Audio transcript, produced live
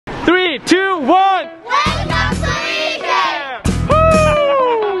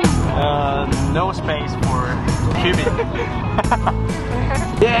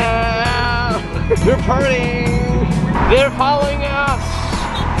Yeah! They're partying! They're following us!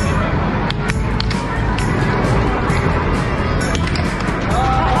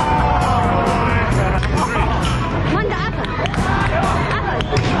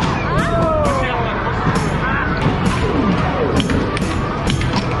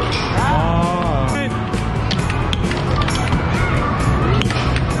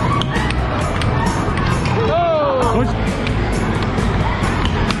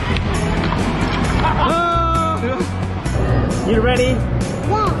 You ready?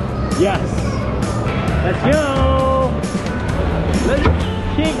 Yeah. Yes. Let's go. Let's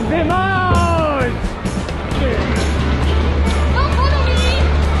kick them out. Don't follow me.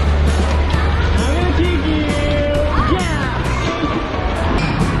 I'm gonna kick you. Yeah.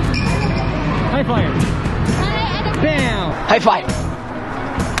 High five. Bam. High five.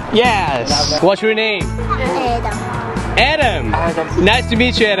 Yes. What's your name? Adam. Nice to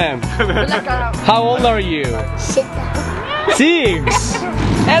meet you, Adam. How old are you? 6.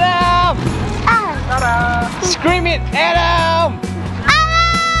 Adam! Scream it, Adam!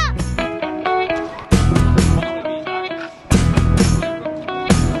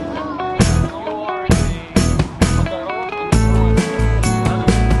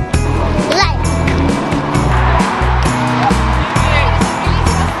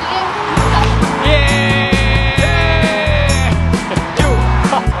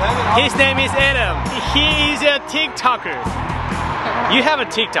 His name is Adam. He is a TikToker. You have a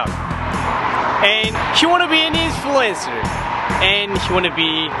TikTok. And he wanna be an influencer. And he wanna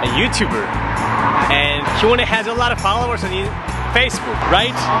be a YouTuber. And he wanna has a lot of followers on Facebook,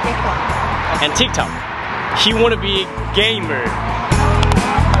 right? And TikTok. He wanna be a gamer.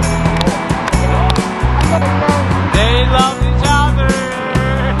 They love each other.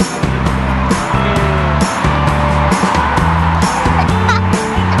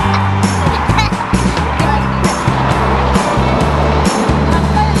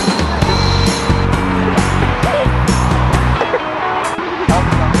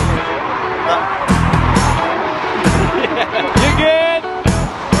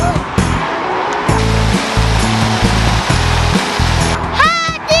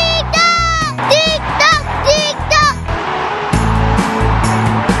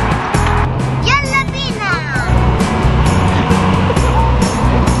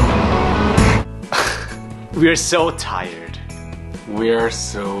 We are so tired. We are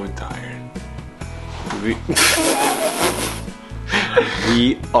so tired. We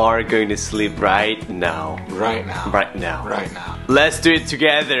are going to sleep right now. Right now. Right now. Right now. Let's do it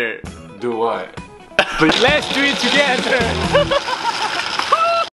together. Do what? Let's do it together.